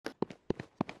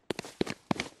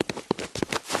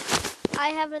I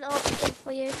have an option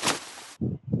for you.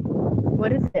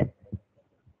 What is it?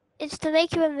 It's to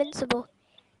make you invincible.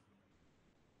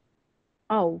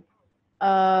 Oh.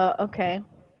 Okay.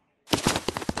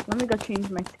 Let me go change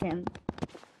my skin.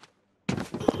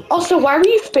 Also, why were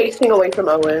you facing away from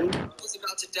Owen? I was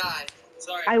about to die.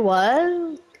 Sorry. I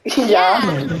was? Yeah.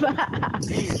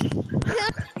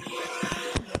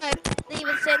 He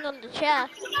was sitting on the chair.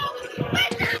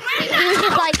 He was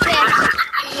just like this.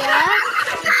 Yeah?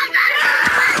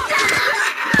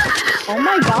 Oh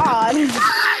my god.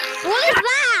 What is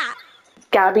that?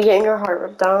 Gabby getting her heart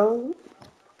ripped down.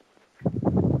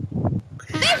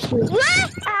 Bitch,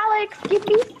 what? Alex, give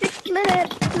me 6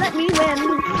 minutes. Let me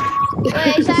win.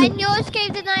 Wait, is that in your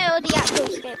escape tonight or the actual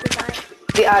escape tonight?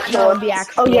 The actual. No, the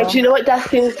actual. Oh yeah, do you know what death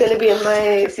scene's gonna be in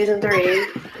my season 3?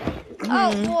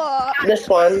 Oh, what? This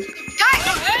one.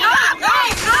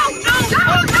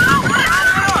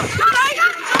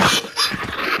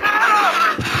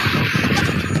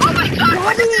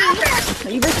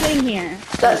 You were sitting here.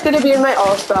 That's gonna be in my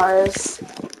All Stars.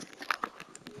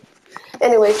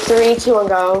 Anyways, 3, 2, 1,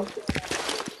 go.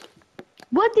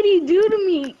 What did he do to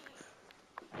me?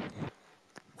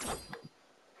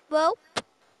 Well,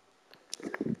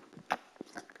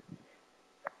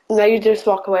 Now you just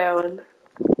walk away, Owen.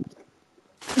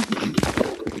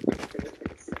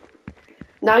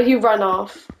 Now you run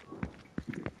off.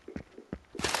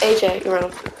 AJ, you run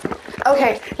off.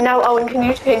 Okay, now Owen, can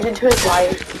you change into his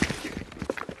wife?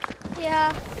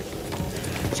 yeah.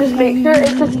 Just make sure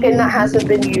it's a skin that hasn't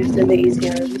been used in the easy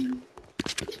end.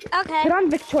 Okay. Put on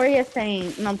Victoria's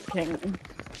Saying. No, I'm just kidding.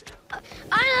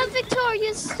 I love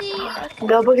Victoria's Secret. Okay.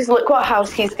 No, because look what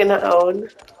house he's gonna own.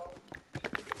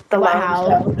 The What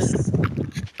lounge house?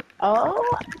 Oh,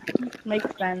 makes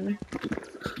sense.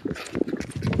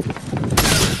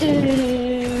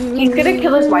 He's gonna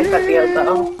kill his wife at the end,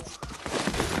 though.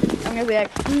 I'm gonna be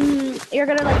like, you're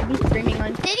gonna like be screaming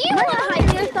like, Did you "My want God,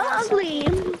 to you're so ugly."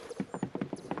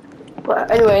 Well,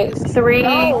 anyway, 3,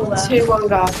 No. 2, 1,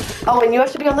 go. Oh, and you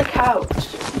have to be on the couch.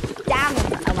 Damn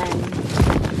it, Ellen.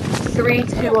 3,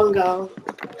 2, 1, go.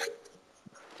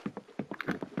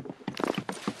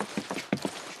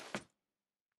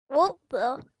 What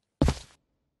the?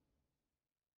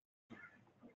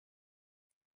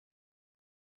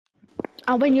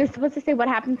 Oh, when you're supposed to say what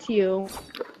happened to you.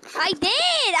 I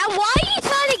did! And why are you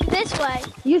turning this way?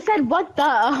 You said what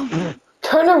the?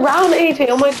 Turn around, AJ.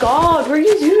 Oh my god, what are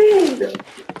you doing?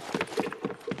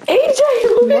 AJ,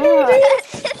 look at AJ.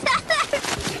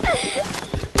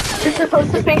 You're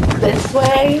supposed to face this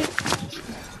way.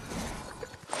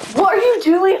 What are you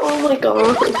doing? Oh my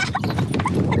god.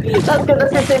 That's good,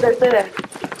 let's stay there, stay there.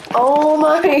 Oh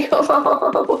my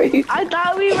god. What are you... I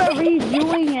thought we were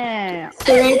redoing it.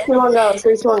 3, 2, 1, go.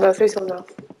 3, 2, 1, go. 3, 2, 1, go.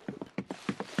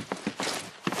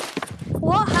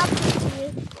 What happened to you?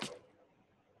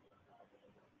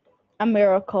 A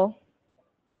miracle.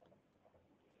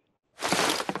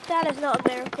 That is not a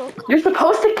miracle. You're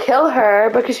supposed to kill her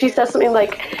because she says something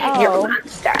like, "You're a Oh.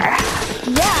 monster."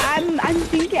 Yeah,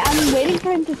 I'm waiting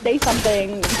for him to say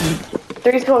something.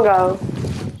 3, 2, 1, go.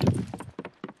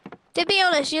 To be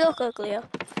honest, you look uglier.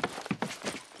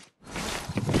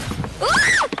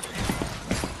 Ah!